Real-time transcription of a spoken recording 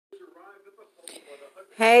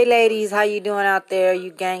Hey ladies, how you doing out there,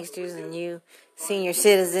 you gangsters and you senior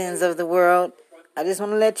citizens of the world? I just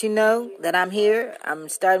want to let you know that I'm here. I'm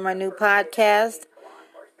starting my new podcast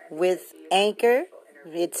with Anchor.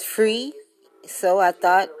 It's free, so I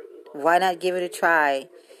thought, why not give it a try?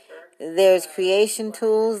 There's creation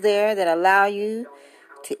tools there that allow you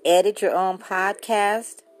to edit your own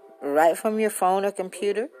podcast right from your phone or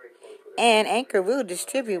computer. And Anchor will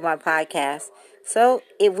distribute my podcast, so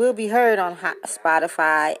it will be heard on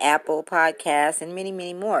Spotify, Apple Podcasts, and many,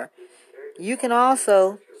 many more. You can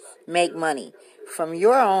also make money from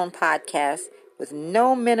your own podcast with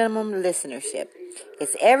no minimum listenership.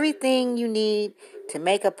 It's everything you need to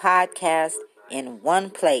make a podcast in one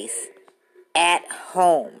place, at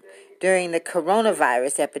home. During the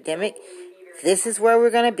coronavirus epidemic, this is where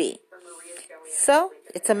we're going to be. So,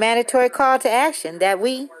 it's a mandatory call to action that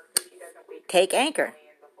we take Anchor.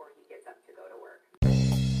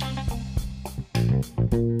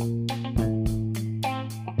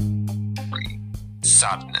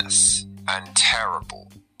 Sadness and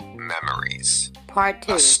terrible memories. Part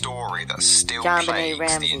 2. A story that still Jonbenet, plagues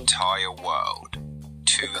Ramsey. the entire world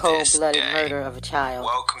to The this cold-blooded day. murder of a child.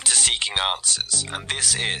 Welcome to Seeking Answers, and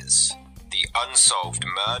this is the unsolved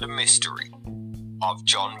murder mystery of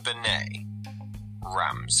Jonbenet,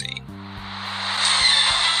 Ramsey.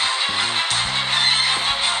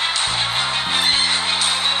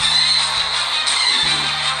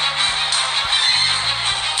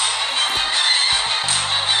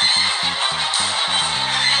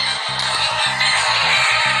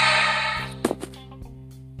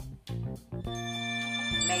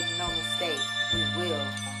 Make no mistake, we will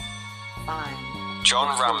find.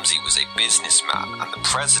 John Ramsey was a businessman and the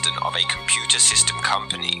president of a computer system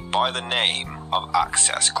company by the name of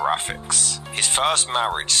Access Graphics. His first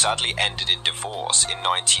marriage sadly ended in divorce in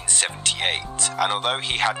 1978, and although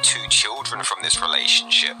he had 2 children from this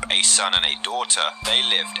relationship, a son and a daughter, they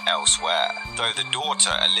lived elsewhere. Though the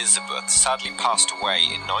daughter, Elizabeth, sadly passed away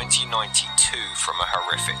in 1992 from a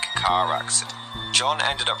horrific car accident. John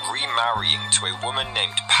ended up remarrying to a woman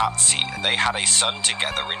named Patsy, and they had a son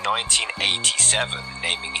together in 1987,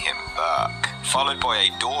 naming him Burke, followed by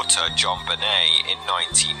a daughter, Jonbenet, in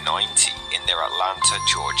 1990 in their Atlanta,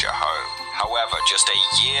 Georgia home. However, just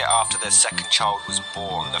a year after their second child was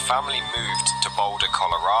born, the family moved to Boulder,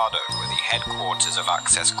 Colorado, where the headquarters of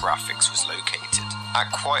Access Graphics was located. At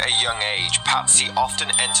quite a young age, Patsy often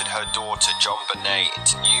entered her daughter Jonbenet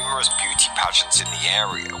into numerous beauty pageants in the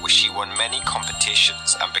area, where she won many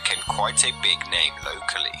competitions and became quite a big name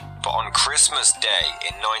locally. But on Christmas Day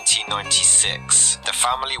in 1996, the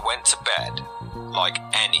family went to bed like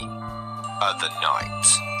any other night,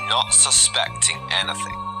 not suspecting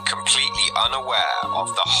anything, completely unaware of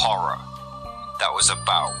the horror that was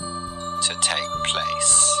about to take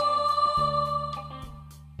place.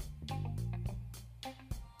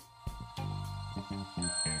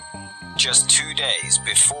 Just 2 days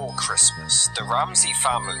before Christmas, the Ramsey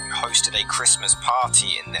family hosted a Christmas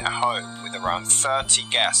party in their home with around 30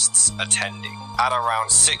 guests attending. At around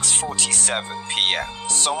 6:47 p.m.,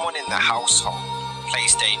 someone in the household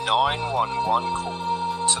placed a 911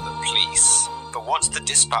 call to the police. But once the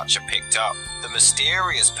dispatcher picked up, the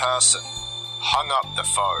mysterious person hung up the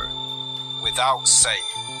phone without saying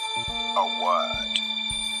a word.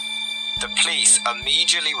 The police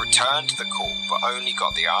immediately returned the call, but only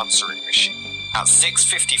got the answering machine. At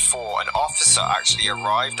 6:54, an officer actually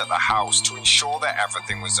arrived at the house to ensure that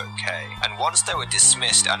everything was okay, and once they were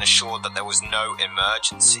dismissed and assured that there was no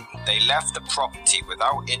emergency, they left the property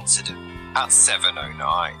without incident at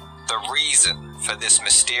 7:09. The reason for this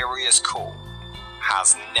mysterious call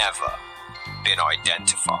has never been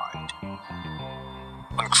identified.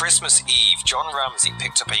 On Christmas Eve, John Ramsey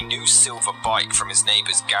picked up a new silver bike from his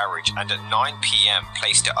neighbour's garage and at 9 p.m.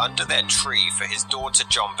 placed it under their tree for his daughter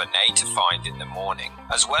Jonbenet to find in the morning,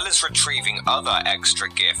 as well as retrieving other extra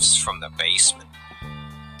gifts from the basement.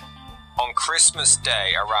 On Christmas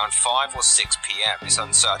Day, around 5 or 6 p.m., it's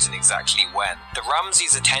uncertain exactly when, the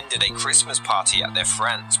Ramseys attended a Christmas party at their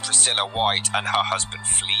friends Priscilla White and her husband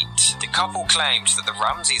Fleet. The couple claimed that the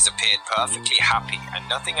Ramseys appeared perfectly happy and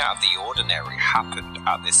nothing out of the ordinary happened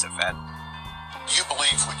at this event. You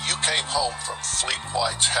believe when you came home from Fleet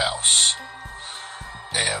White's house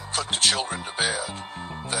and put the children to bed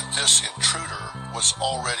that this intruder was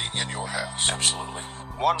already in your house? Absolutely.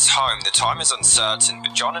 Once home, the time is uncertain,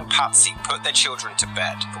 but John and Patsy put their children to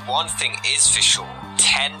bed. But one thing is for sure,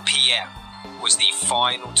 10 p.m. was the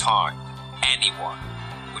final time anyone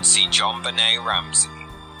would see Jonbenet Ramsey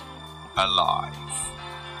alive.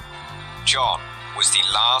 John was the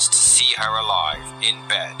last to see her alive in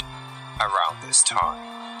bed around this time.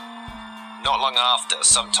 Not long after,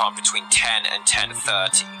 sometime between 10 and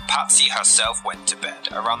 10:30, Patsy herself went to bed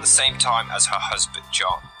around the same time as her husband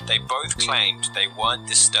John. They both claimed they weren't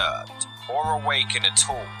disturbed or awakened at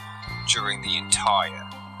all during the entire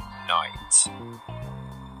night.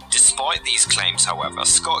 Despite these claims, however,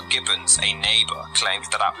 Scott Gibbons, a neighbour, claimed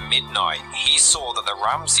that at midnight he saw that the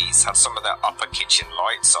Ramseys had some of their upper kitchen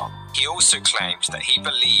lights on. He also claimed that he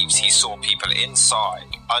believes he saw people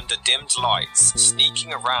inside, under dimmed lights,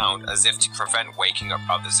 sneaking around as if to prevent waking up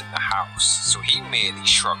others in the house, so he merely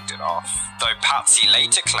shrugged it off. Though Patsy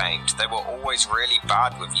later claimed they were always really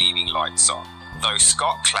bad with leaving lights on, though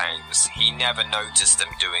Scott claims he never noticed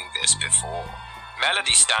them doing this before.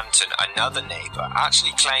 Melody Stanton, another neighbour,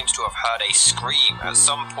 actually claims to have heard a scream at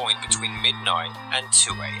some point between midnight and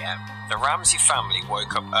 2 a.m. The Ramsey family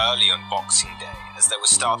woke up early on Boxing Day as they were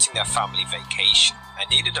starting their family vacation and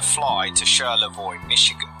needed a fly to Charlevoix,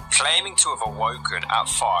 Michigan, claiming to have awoken at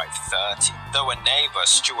 5:30. Though a neighbour,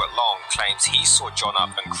 Stuart Long, claims he saw John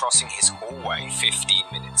up and crossing his hallway 15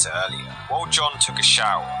 minutes earlier. While John took a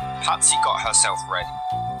shower, Patsy got herself ready,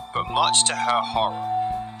 but much to her horror,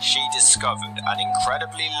 she discovered an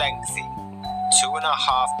incredibly lengthy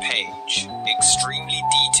 2.5-page, extremely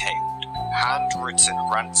detailed, handwritten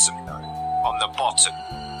ransom note on the bottom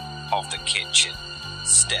of the kitchen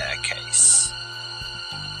staircase.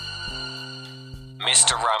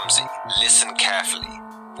 Mr. Ramsey, listen carefully.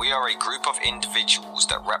 We are a group of individuals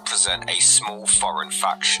that represent a small foreign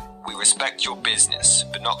faction. We respect your business,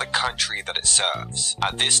 but not the country that it serves.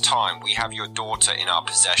 At this time, we have your daughter in our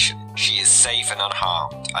possession. She is safe and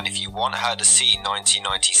unharmed, and if you want her to see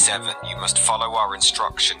 1997, you must follow our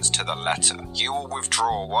instructions to the letter. You will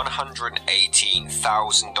withdraw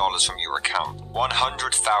 $118,000 from your account.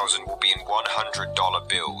 $100,000 will be in $100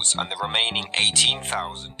 bills, and the remaining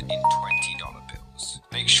 $18,000 in $20 bills.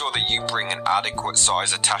 Make sure that you bring an adequate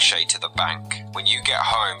size attaché to the bank. When you get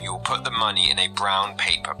home, you will put the money in a brown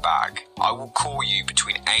paper bag. I will call you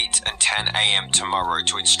between 8 and 10 a.m. tomorrow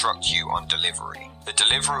to instruct you on delivery. The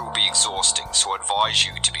delivery will be exhausting, so I advise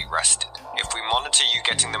you to be rested. If we monitor you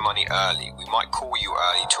getting the money early, we might call you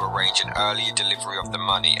early to arrange an earlier delivery of the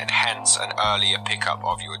money and hence an earlier pickup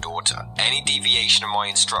of your daughter. Any deviation of my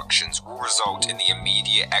instructions will result in the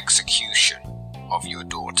immediate execution of your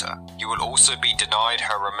daughter. You will also be denied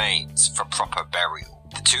her remains for proper burial.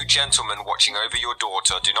 The two gentlemen watching over your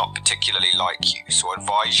daughter do not particularly like you, so I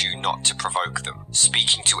advise you not to provoke them.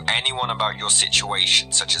 Speaking to anyone about your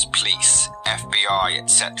situation, such as police, FBI,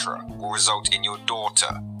 etc., will result in your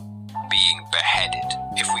daughter being beheaded.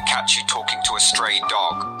 If we catch you talking to a stray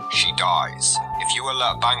dog, she dies. If you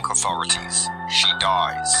alert bank authorities, she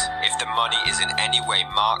dies. If the money is in any way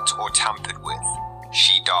marked or tampered with,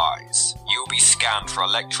 she dies. You will be scanned for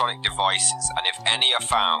electronic devices, and if any are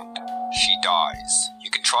found, she dies. You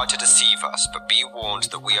can try to deceive us, but be warned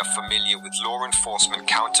that we are familiar with law enforcement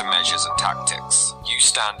countermeasures and tactics. You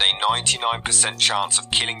stand a 99% chance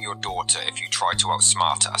of killing your daughter if you try to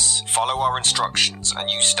outsmart us. Follow our instructions, and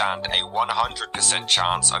you stand a 100%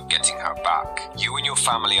 chance of getting her back. You and your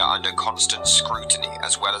family are under constant scrutiny,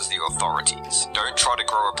 as well as the authorities. Don't try to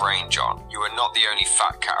grow a brain, John. You are not the only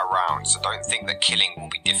fat cat around, so don't think that killing will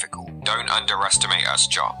be difficult. Don't underestimate us,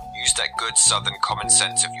 John. Use that good southern common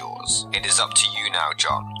sense of yours. It is up to you now,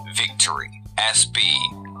 John. Victory.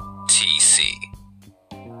 SBTC.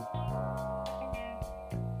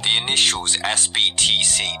 The initials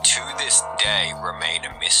SBTC to this day remain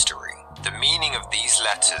a mystery. The meaning of these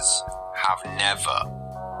letters have never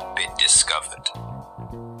been discovered.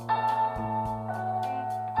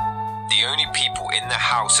 The only people in the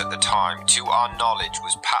house at the time, to our knowledge,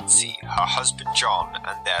 was Patsy, her husband John,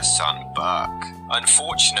 and their son Burke.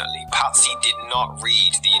 Unfortunately, Patsy did not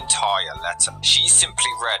read the entire letter. She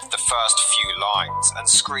simply read the first few lines and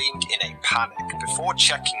screamed in a panic before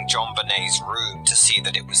checking Jonbenet's room to see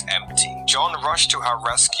that it was empty. John rushed to her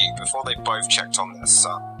rescue before they both checked on their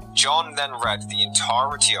son. John then read the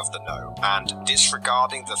entirety of the note, and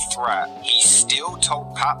disregarding the threat, he still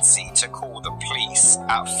told Patsy to call the police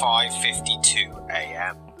at 5:52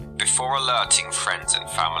 a.m. before alerting friends and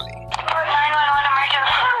family. 911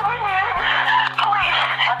 emergency. Police.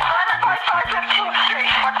 What's going on? 515th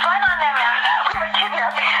Street. What's going on there, ma'am? We have a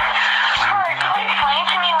kidnapping. Alright, please explain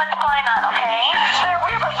to me what's going on, okay?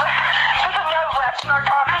 There's a note left in our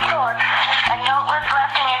daughter's door. A note was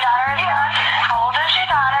left in your daughter's door? How old is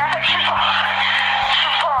your daughter? 6 years old.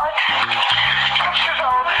 She's born. 6 years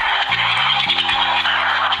old.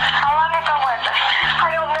 How long ago was this?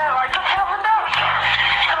 I don't know. I just have a note.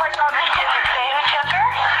 And my daughter's is it same as gender?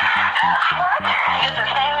 What? Is it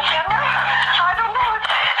same as gender? I don't know.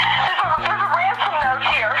 There's a ransom note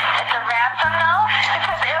here. It's a ransom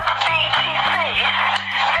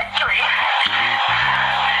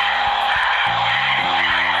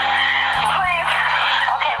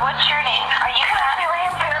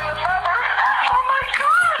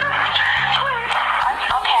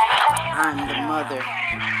mother.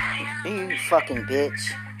 You fucking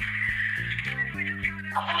bitch.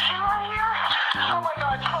 Oh my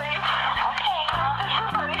God, please. Okay, calm down,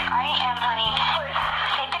 honey. I am, honey. Please.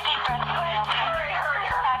 Take a deep breath. Hurry.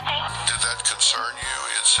 Did that concern you?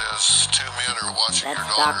 It says 2 men are watching That's your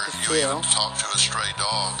daughter. Dr. You Phil. even talked to a stray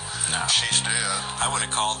dog. No. She's dead. I would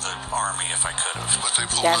have called the army if I could have. But they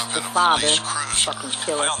pulled That's up the in a father. police cruiser. Fucking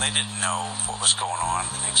killer. Well, they didn't know what was going on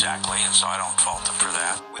exactly, and so I don't fault them for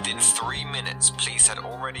that. Within 3 minutes, police had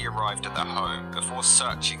already arrived at the home before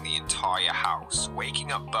searching the entire house,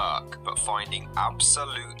 waking up Burke but finding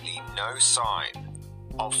absolutely no sign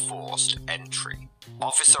of forced entry.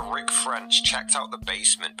 Officer Rick French checked out the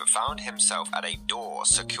basement but found himself at a door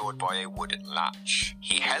secured by a wooden latch.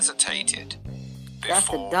 He hesitated That's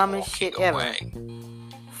the before dumbest walking shit ever. away.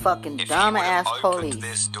 Fucking If dumb he would have ass opened police.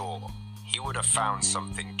 this door, he would have found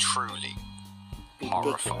something truly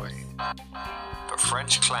horrifying. But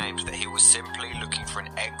French claimed that he was simply looking for an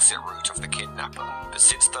exit route of the kidnapper. But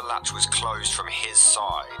since the latch was closed from his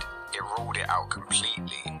side, it ruled it out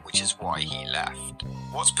completely, which is why he left.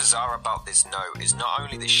 What's bizarre about this note is not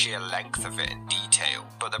only the sheer length of it in detail,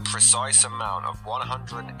 but the precise amount of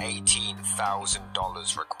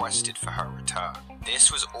 $118,000 requested for her return. This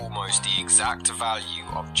was almost the exact value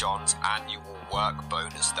of John's annual work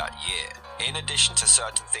bonus that year. In addition to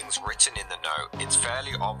certain things written in the note, it's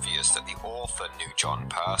fairly obvious that the author knew John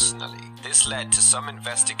personally. This led to some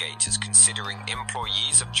investigators considering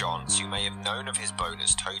employees of John's who may have known of his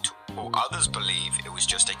bonus total, while others believe it was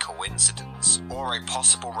just a coincidence or a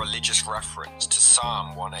possible religious reference to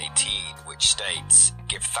Psalm 118, which states,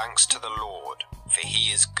 "Give thanks to the Lord, for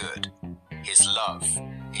he is good. His love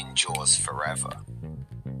endures forever."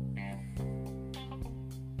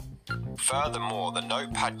 Furthermore, the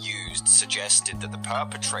notepad used suggested that the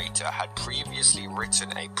perpetrator had previously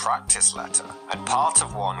written a practice letter, and part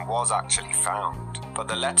of one was actually found. But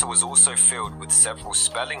the letter was also filled with several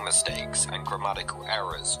spelling mistakes and grammatical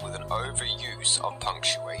errors with an overuse of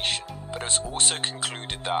punctuation. But it was also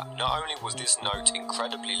concluded that not only was this note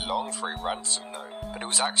incredibly long for a ransom note, but it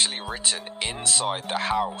was actually written inside the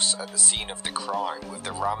house at the scene of the crime with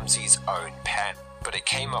the Ramsey's own pen. But it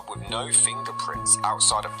came up with no fingerprints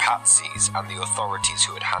outside of Patsy's and the authorities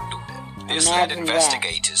who had handled it. This led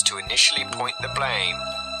investigators to initially point the blame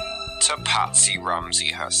to Patsy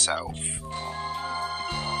Ramsey herself.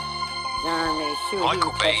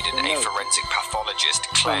 Michael Baden, a forensic pathologist,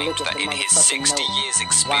 claimed that in his 60 years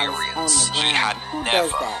experience, he had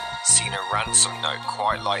never seen a ransom note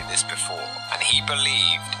quite like this before, and he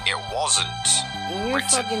believed it wasn't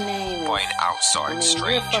written by an outside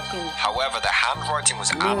stranger. However, the handwriting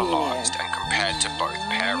was analysed and compared to both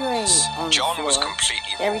parents. John was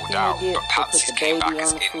completely ruled out, but Patsy's came back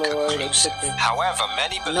as inconclusive. However,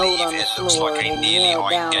 many believe it looks like a nearly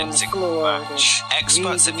identical match.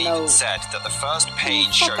 Experts have even said that the first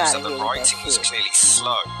page shows that the writing was clearly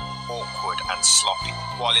slow, awkward and sloppy,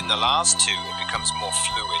 while in the last two it becomes more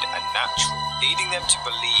fluid and natural, leading them to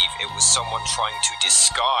believe it was someone trying to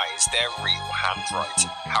disguise their real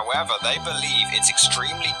handwriting. However, they believe it's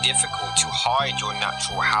extremely difficult to hide your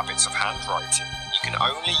natural habits of handwriting. You can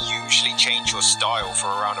only usually change your style for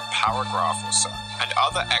around a paragraph or so, and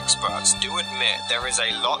other experts do admit there is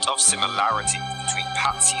a lot of similarity between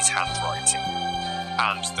Patsy's handwriting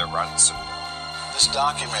and the ransom. This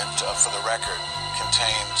document, for the record,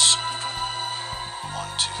 contains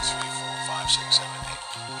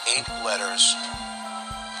 8 letters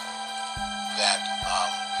that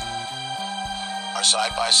are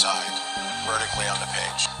side by side, vertically on the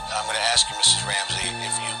page. Now I'm going to ask you, Mrs. Ramsey,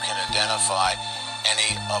 if you can identify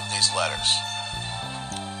any of these letters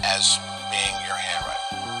as being your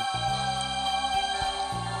handwriting.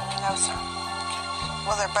 No, sir.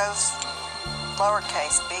 Well, they're both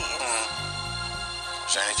lowercase b's.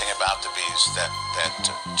 Is there anything about the B's that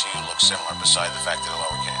to you looks similar beside the fact that they're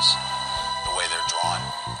lowercase? The way they're drawn?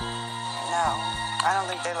 No, I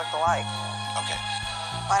don't think they look alike. Okay.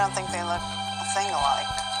 I don't think they look a thing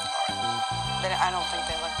alike. All right. But I don't think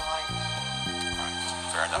they look alike. All right.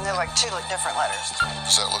 Fair enough. And they're like two different letters.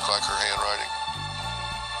 Does that look like her handwriting?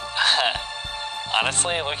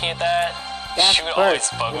 Honestly, looking at that, she would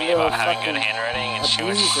always bug me about having good handwriting, and she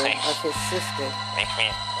would like make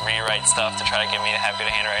me rewrite stuff to try to get me to have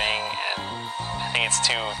good handwriting, and I think it's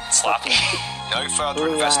too sloppy. No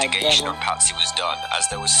further investigation on Patsy was done, as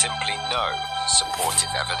there was simply no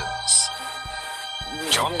supportive evidence.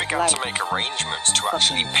 John began to make arrangements to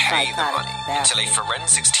actually pay the money until a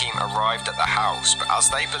forensics team arrived at the house, but as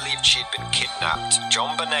they believed she had been kidnapped,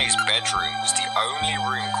 Jonbenet's bedroom was the only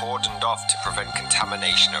room cordoned off to prevent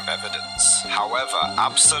contamination of evidence. However,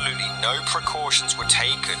 absolutely no precautions were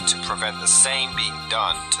taken to prevent the same being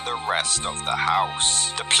done to the rest of the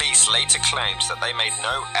house. The police later claimed that they made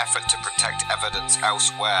no effort to protect evidence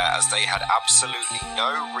elsewhere, as they had absolutely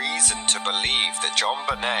no reason to believe that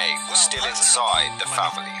Jonbenet was still inside the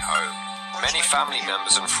family home. Many family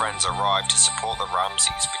members and friends arrived to support the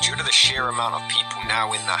Ramseys, but due to the sheer amount of people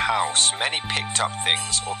now in the house, many picked up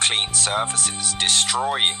things or cleaned surfaces,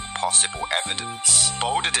 destroying possible evidence.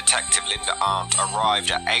 Boulder detective Linda Arndt arrived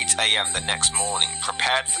at 8 a.m. the next morning,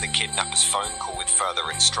 prepared for the kidnapper's phone call with further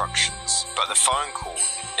instructions. But the phone call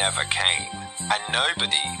never came, and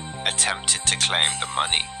nobody attempted to claim the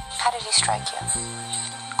money. How did he strike you?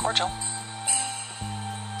 Cordial.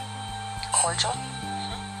 Cordial?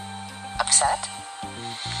 Upset?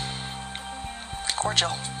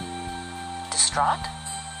 Cordial. Distraught?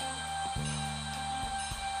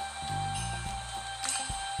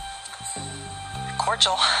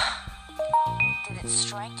 Cordial. Did it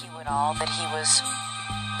strike you at all that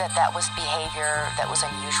that was behavior that was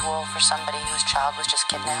unusual for somebody whose child was just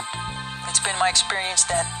kidnapped? It's been my experience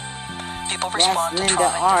that people respond to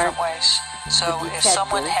trauma in different ways. So if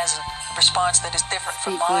someone has a response that is different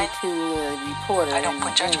from mine, I don't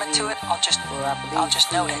put judgment to it. I'll just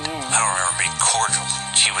note it. I don't remember being cordial.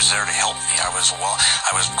 She was there to help me. I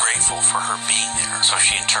was grateful for her being there. So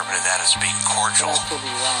she interpreted that as being cordial.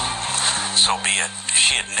 So be it.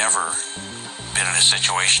 She had never been in a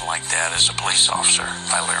situation like that as a police officer,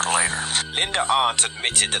 I learned later. Linda Arndt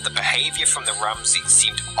admitted that the behavior from the Ramseys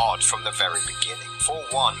seemed odd from the very beginning. For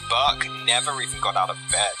one, Burke never even got out of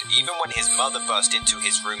bed, even when his mother burst into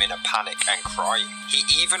his room in a panic and crying. He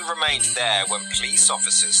even remained there when police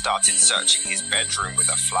officers started searching his bedroom with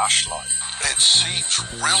a flashlight. It seems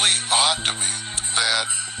really odd to me that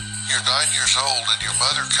you're 9 years old and your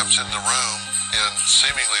mother comes in the room in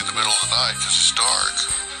seemingly the middle of the night because it's dark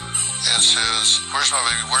and says, "Where's my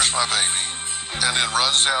baby? Where's my baby?" And then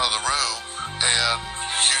runs out of the room and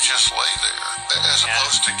you just lay there, as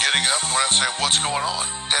opposed to getting up and saying, "What's going on?"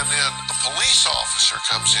 And then a police officer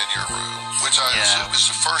comes in your room, which I assume is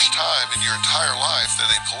the first time in your entire life that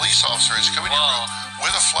a police officer has come in your room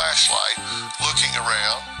with a flashlight, looking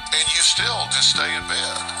around, and you still just stay in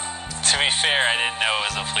bed. To be fair, I didn't know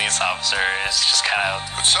it was a police officer. It's just kind of...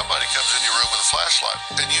 But somebody comes in your room with a flashlight,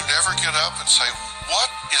 and you never get up and say, "What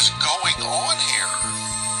is going on here?"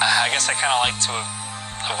 I guess I kind of like to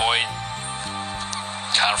avoid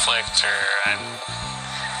conflict, or I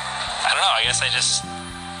don't know, I guess I just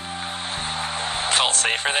felt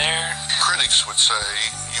safer there. Critics would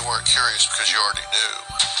say you weren't curious because you already knew.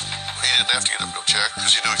 He didn't have to get up and go check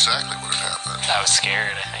because he knew exactly what had happened. I was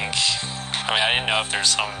scared, I think. I mean, I didn't know if there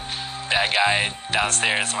was some bad guy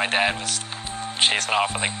downstairs my dad was chasing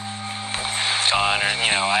off with a gun, or,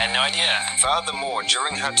 I had no idea. Furthermore,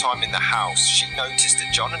 during her time in the house, she noticed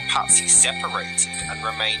that John and Patsy separated and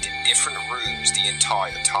remained in different rooms the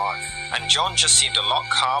entire time. And John just seemed a lot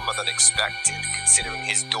calmer than expected, considering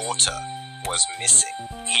his daughter was missing.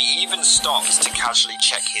 He even stopped to casually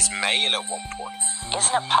check his mail at one point.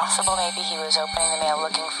 Isn't it possible maybe he was opening the mail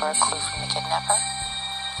looking for a clue from the kidnapper?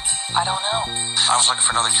 I don't know. I was looking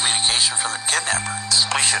for another communication from the kidnapper. The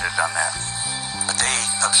police should have done that. But they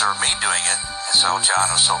observed me doing it, and so John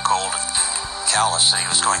was so cold and callous that he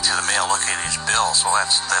was going through the mail looking at his bill, so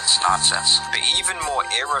that's nonsense. But even more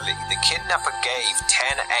eerily, the kidnapper gave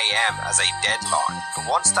 10 a.m. as a deadline. But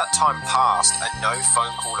once that time passed and no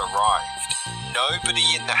phone call arrived,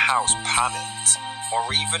 nobody in the house panicked or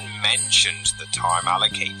even mentioned the time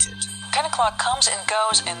allocated. 10 o'clock comes and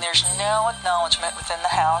goes, and there's no acknowledgement within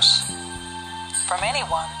the house from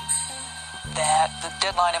anyone that the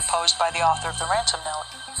deadline imposed by the author of the ransom note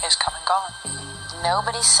is come and gone.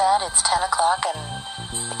 Nobody said it's 10 o'clock and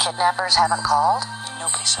the kidnappers haven't called?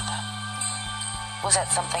 Nobody said that. Was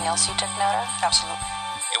that something else you took note of? Absolutely.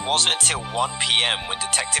 It wasn't until 1 p.m. when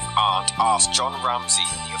Detective Arndt asked John Ramsey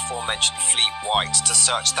and the aforementioned Fleet White to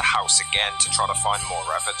search the house again to try to find more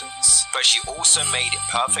evidence. But she also made it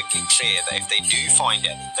perfectly clear that if they do find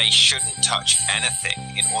any, they shouldn't touch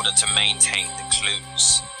anything in order to maintain the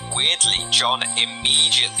clues. Weirdly, John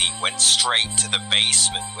immediately went straight to the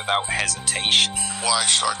basement without hesitation. Why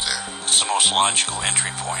start there? It's the most logical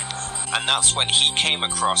entry point. And that's when he came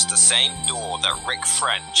across the same door that Rick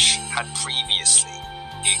French had previously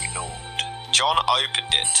ignored. John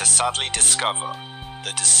opened it to sadly discover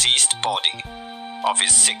the deceased body of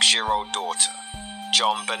his 6-year-old daughter,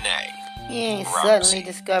 Jonbenet. He ain't Ramsey. suddenly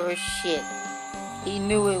discovered shit. He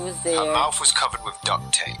knew it was there. Her mouth was covered with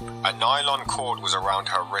duct tape. A nylon cord was around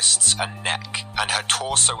her wrists and neck, and her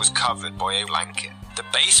torso was covered by a blanket. The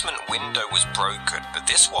basement window was broken, but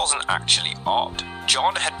this wasn't actually odd.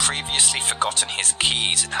 John had previously forgotten his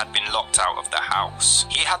keys and had been locked out of the house.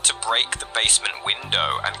 He had to break the basement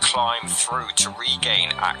window and climb through to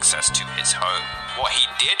regain access to his home. What he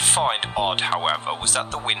did find odd, however, was that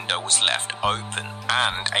the window was left open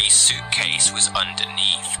and a suitcase was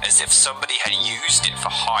underneath, as if somebody had used it for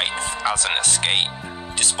height as an escape.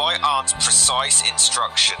 Despite Aunt's precise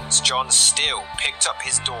instructions, John still picked up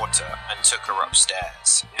his daughter and took her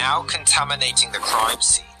upstairs, now contaminating the crime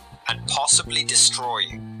scene and possibly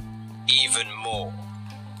destroying even more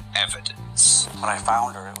evidence. When I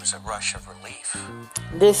found her, it was a rush of relief.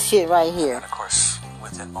 This shit right here. And of course,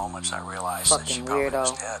 within moments, I realized Fucking that she probably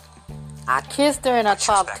was weirdo. dead. I kissed her and I But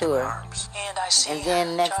she was talked back to in my her. arms. And I see And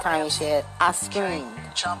then next John time he Ramsey said, I carrying screamed.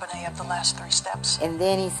 Jonbenet up the last 3 steps And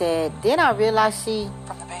then he said, then I realized she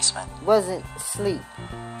from the basement. wasn't asleep.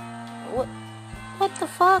 What the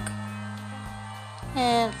fuck?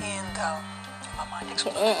 And And in my mind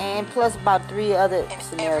exploded. and plus about 3 other And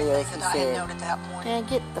scenarios everything he that I had said. noted that morning Man,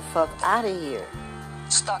 get the fuck out of here.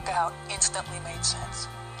 stuck out, instantly made sense.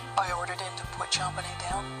 I ordered him to put Jonbenet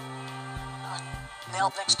down. I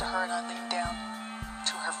knelt next to her and I leaned down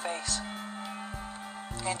to her face.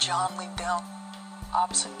 And John leaned down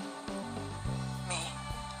opposite me,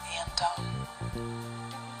 and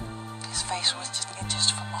his face was just inches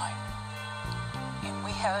from mine. And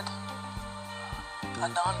we had a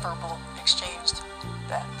nonverbal exchange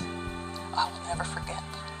that I will never forget.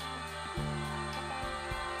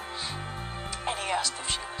 And he asked if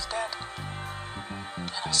she was dead.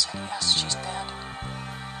 And I said, yes, she's dead.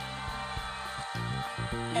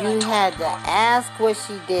 And I You told had him to go ask what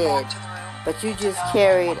she did, back to the room, but you into just 911.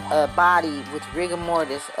 carried a body with rigor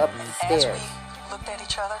mortis up the As stairs. we looked at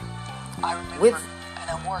each other, I remembered, With- and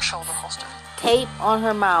I wore a shoulder holster, Tape on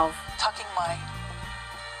her mouth tucking my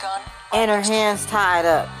gun and her next to hands me tied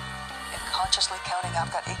up. and consciously counting,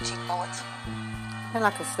 I've got 18 bullets. And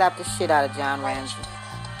I could slap the shit out of John Why did you Ramsey. do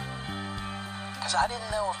that? Because I didn't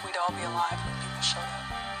know if we'd all be alive when people showed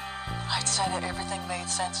up. I'd said it, everything made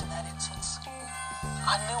sense in that instance.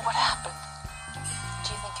 I knew what happened. Do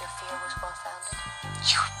you think your fear was well-founded?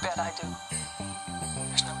 You bet I do.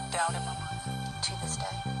 There's no doubt in my mind. To this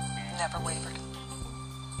day? Never wavered.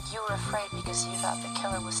 You were afraid because you thought the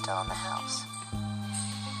killer was still in the house.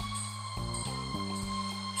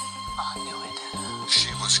 I knew it. She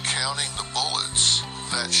was counting the bullets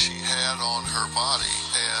that she had on her body,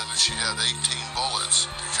 and she had 18 bullets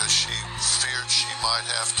because she feared she might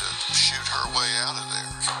have to shoot her way out of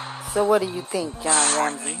there. So what do you think, John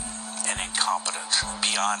Ramsey? And incompetent,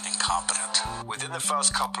 beyond incompetent. Within the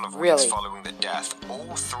first couple of weeks Really? following the death,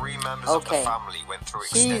 all 3 members of the Okay. family went through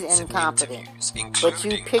She's extensive incompetent. interviews, But you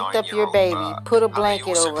including picked up your 9-year-old baby, Burke, put a and they blanket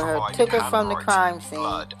also over her, provided took her from the handwriting, crime scene,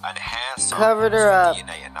 blood, and hair covered her samples up,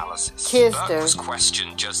 for DNA analysis. kissed Burke her, was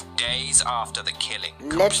questioned just days after the killing, let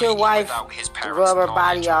your completely wife without his parents' rub her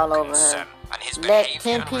knowledge body or all over her, consent, and his let behavior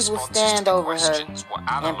 10 and people responses stand to over her questions were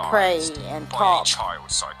and pray analyzed and by talk a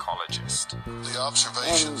child psychologist. The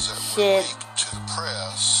observations and that were shed leaked to the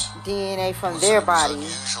press DNA from was their that it was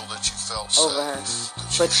bodies unusual that you felt over her. safe,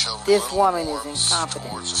 that you But showed this little woman is warmth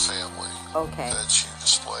incompetent. towards the family, Okay. that you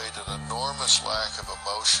displayed an enormous lack of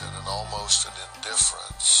emotion and almost an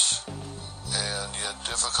indifference, and you had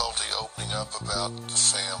difficulty opening up about the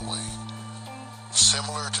family,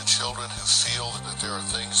 similar to children who feel that there are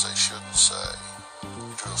things they shouldn't say.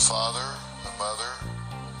 To a father, a mother,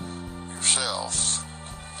 yourself,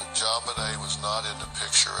 that Jonbenet was not in the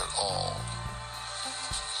picture at all.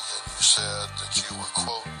 And you said that you were,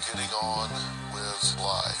 quote, getting on with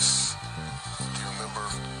life. Do you remember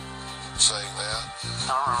saying that? I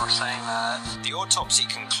don't remember saying that. The autopsy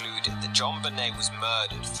concluded that Jonbenet was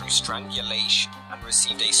murdered through strangulation and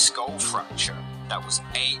received a skull fracture that was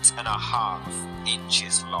 8.5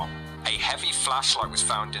 inches long. A heavy flashlight was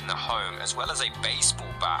found in the home, as well as a baseball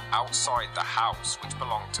bat outside the house which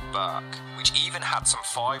belonged to Burke, which even had some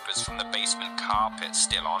fibers from the basement carpet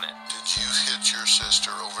still on it. Did you hit your sister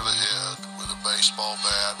over the head with a baseball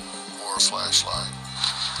bat or a flashlight?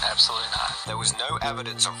 Absolutely not. There was no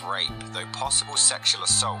evidence of rape, though possible sexual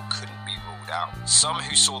assault couldn't be ruled out. Some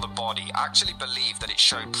who saw the body actually believed that it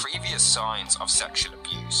showed previous signs of sexual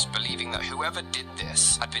abuse, believing that whoever did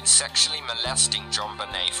this had been sexually molesting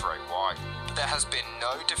Jonbenet for a while. But there has been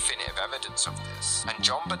no definitive evidence of this, and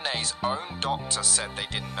Jonbenet's own doctor said they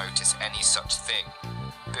didn't notice any such thing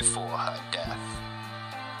before her death.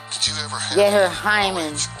 Did you ever have Yet her any hymen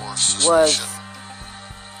knowledge or was suspicion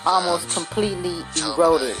almost completely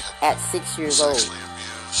eroded at 6 years old. Sexually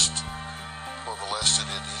abused or molested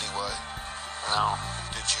in any way? No.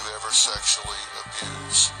 Did you ever sexually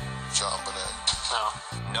abuse Jonbenet?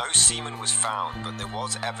 No. No semen was found, but there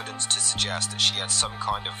was evidence to suggest that she had some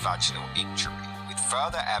kind of vaginal injury, with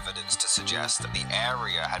further evidence to suggest that the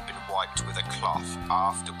area had been wiped with a cloth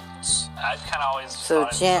afterwards. I kind of always So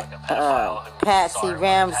Patsy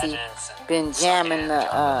Ramsey been jamming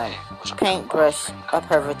the paintbrush up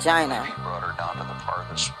her vagina. He brought her down to the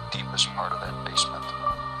farthest, deepest part of that basement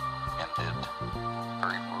and did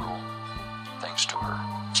very brutal things to her.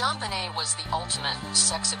 Jonbenet was the ultimate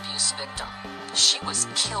sex abuse victim. She was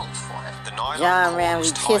killed for it. The nylon John cord Ramsey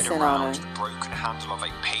was tied kissing on around her. the broken handle of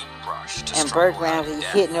a paintbrush to And strangle Burt her to Ramsey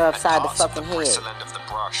death, hitting her upside and the parts of fucking the head. bristle end of the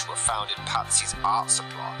brush were found in Patsy's art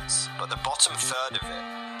supplies, but the bottom third of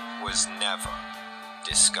it was never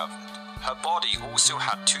discovered. Her body also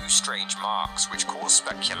had two strange marks which caused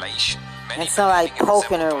speculation. Many And somebody believing it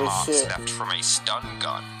poking her resembled with marks shit. left from a stun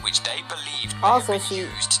gun, which they believed may Also, have been she-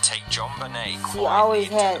 used to take Jonbenet She quietly always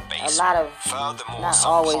into had the a basement. lot of, Furthermore, not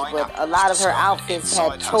some always, but a pineapples lot of her discovered outfits had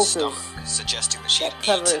inside her chokers stomach, suggesting that she that had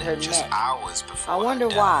covered eaten her it just neck. hours before I wonder her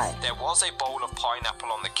death. why. There was a bowl of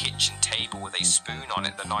pineapple on the kitchen table with a spoon on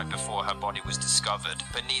it the night before her body was discovered,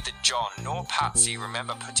 but neither John nor Patsy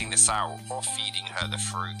remember putting this out or feeding her the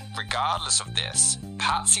fruit. Regardless of this,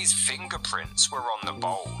 Patsy's fingerprints were on the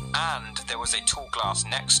bowl, and there was a tall glass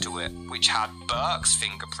next to it which had Burke's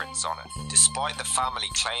fingerprints on it, despite the family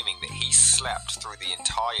claiming that he slept through the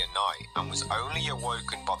entire night and was only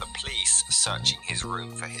awoken by the police searching his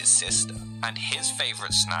room for his sister. And his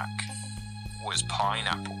favourite snack was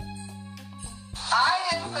pineapple. I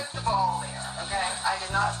didn't put the ball there, okay? I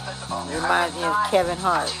did not put the ball there. Reminds me of Kevin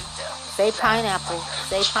Hart. Say pineapple.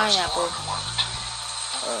 Say pineapple.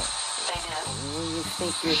 They did. When you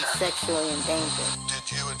think you're sexually in danger. Did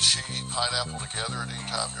you and she eat pineapple together at any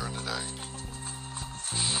time during the day?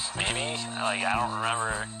 Maybe. Like, I don't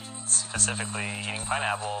remember specifically eating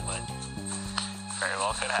pineapple, but very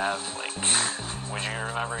well could have. Like, would you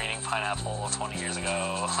remember eating pineapple 20 years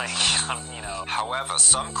ago? Like, you know. However,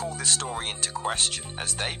 some call this story into question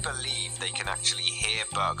as they believe they can actually hear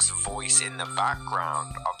Burke's voice in the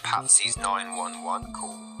background of Patsy's 911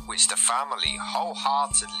 call, which the family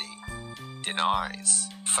wholeheartedly denies.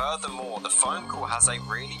 Furthermore, the phone call has a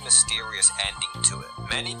really mysterious ending to it,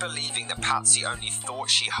 many believing that Patsy only thought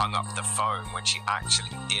she hung up the phone when she actually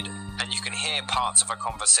didn't, and you can hear parts of a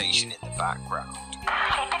conversation in the background.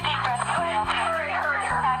 Take a deep breath, please. Hurry, hurry,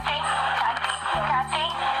 hurry. Patsy.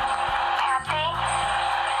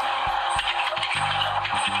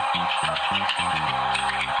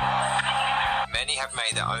 Many have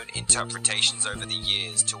made their own interpretations over the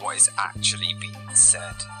years to what is actually being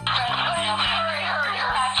said.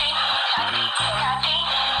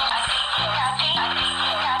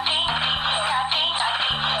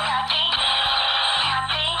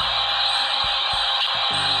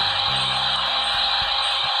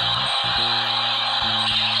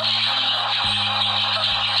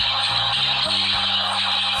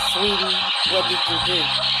 Sweetie, what did you do?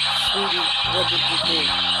 Sweetie, what did you do?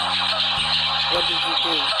 What did you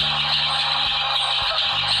do?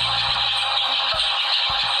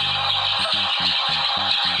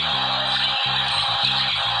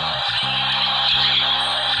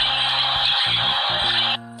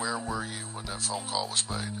 Where were you when that phone call was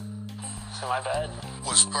made? In my bed?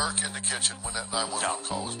 Was Burke in the kitchen when that 911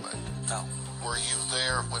 call was made? No. Were you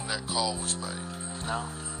there when that call was made? No.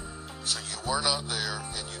 So you were not there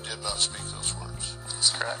and you did not speak those words. That's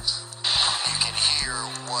correct. You can hear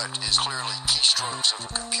what is clearly keystrokes of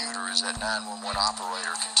a computer as that 911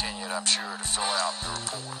 operator continued, I'm sure, to fill out the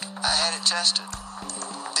report. I had it tested.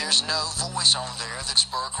 There's no voice on there that's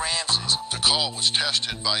Burke Ramsey's. The call was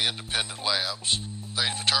tested by independent labs. They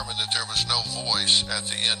determined that there was no voice at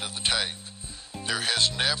the end of the tape. There has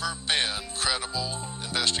never been credible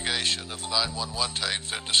investigation of the 911 tape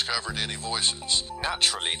that discovered any voices.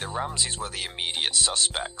 Naturally, the Ramseys were the immediate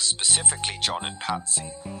suspects, specifically John and Patsy.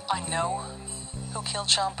 I know who killed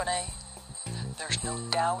Jonbenet. There's no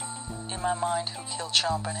doubt in my mind who killed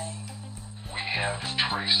Jonbenet. We have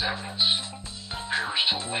trace evidence that appears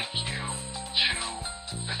to link you to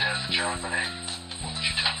the death of Jonbenet. What would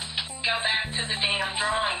you tell me? Go back to the damn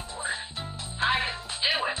drawing board. I didn't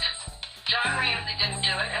do it. John Ramsey didn't do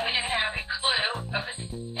it, and we didn't have a clue of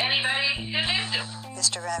anybody who did do it.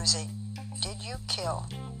 Mr. Ramsey, did you kill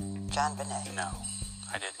Jonbenet? No,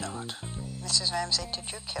 I did not. Mrs. Ramsey,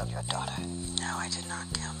 did you kill your daughter? No, I did not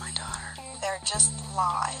kill my daughter. They're just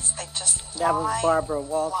lies. They just That was lie, Barbara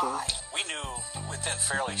Walters. lie. We knew within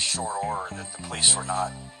fairly short order that the police were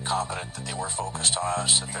not competent, that they were focused on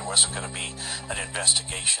us, that there wasn't going to be an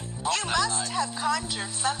investigation. You must have conjured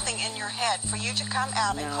something in your head for you to come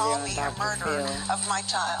out and call me a murderer of my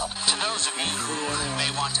child. To those of you who may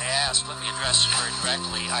want to ask, let me address it very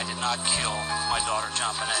directly. I did not kill my daughter,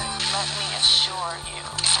 Jonbenet. Let me assure you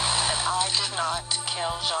that I did not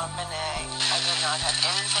kill Jonbenet. I did not have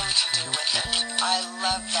anything to do with it. I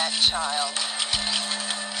love that child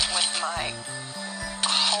with my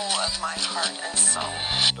whole of my heart and soul.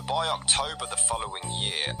 But by October the following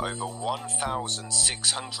year, over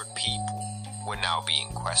 1,600 people were now being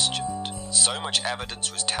questioned. So much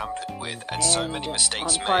evidence was tampered with and so many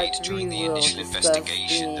mistakes made during the initial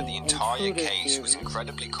investigation that the entire case was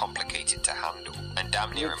incredibly complicated to handle and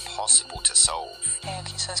damn near impossible to solve. And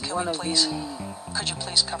he says, could you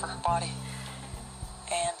please cover her body?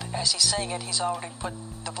 And as he's saying it, he's already put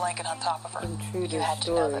the blanket on top of her. You had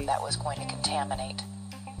to know that that was going to contaminate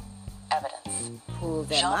evidence.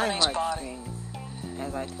 Jonbenet's body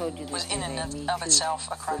was in and of itself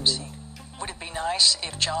a crime scene. Would it be nice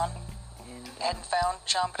if John hadn't found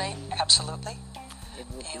Jonbenet? Absolutely.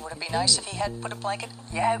 And would it be nice if he hadn't put a blanket?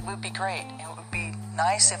 Yeah, it would be great. It would be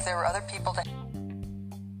nice if there were other people that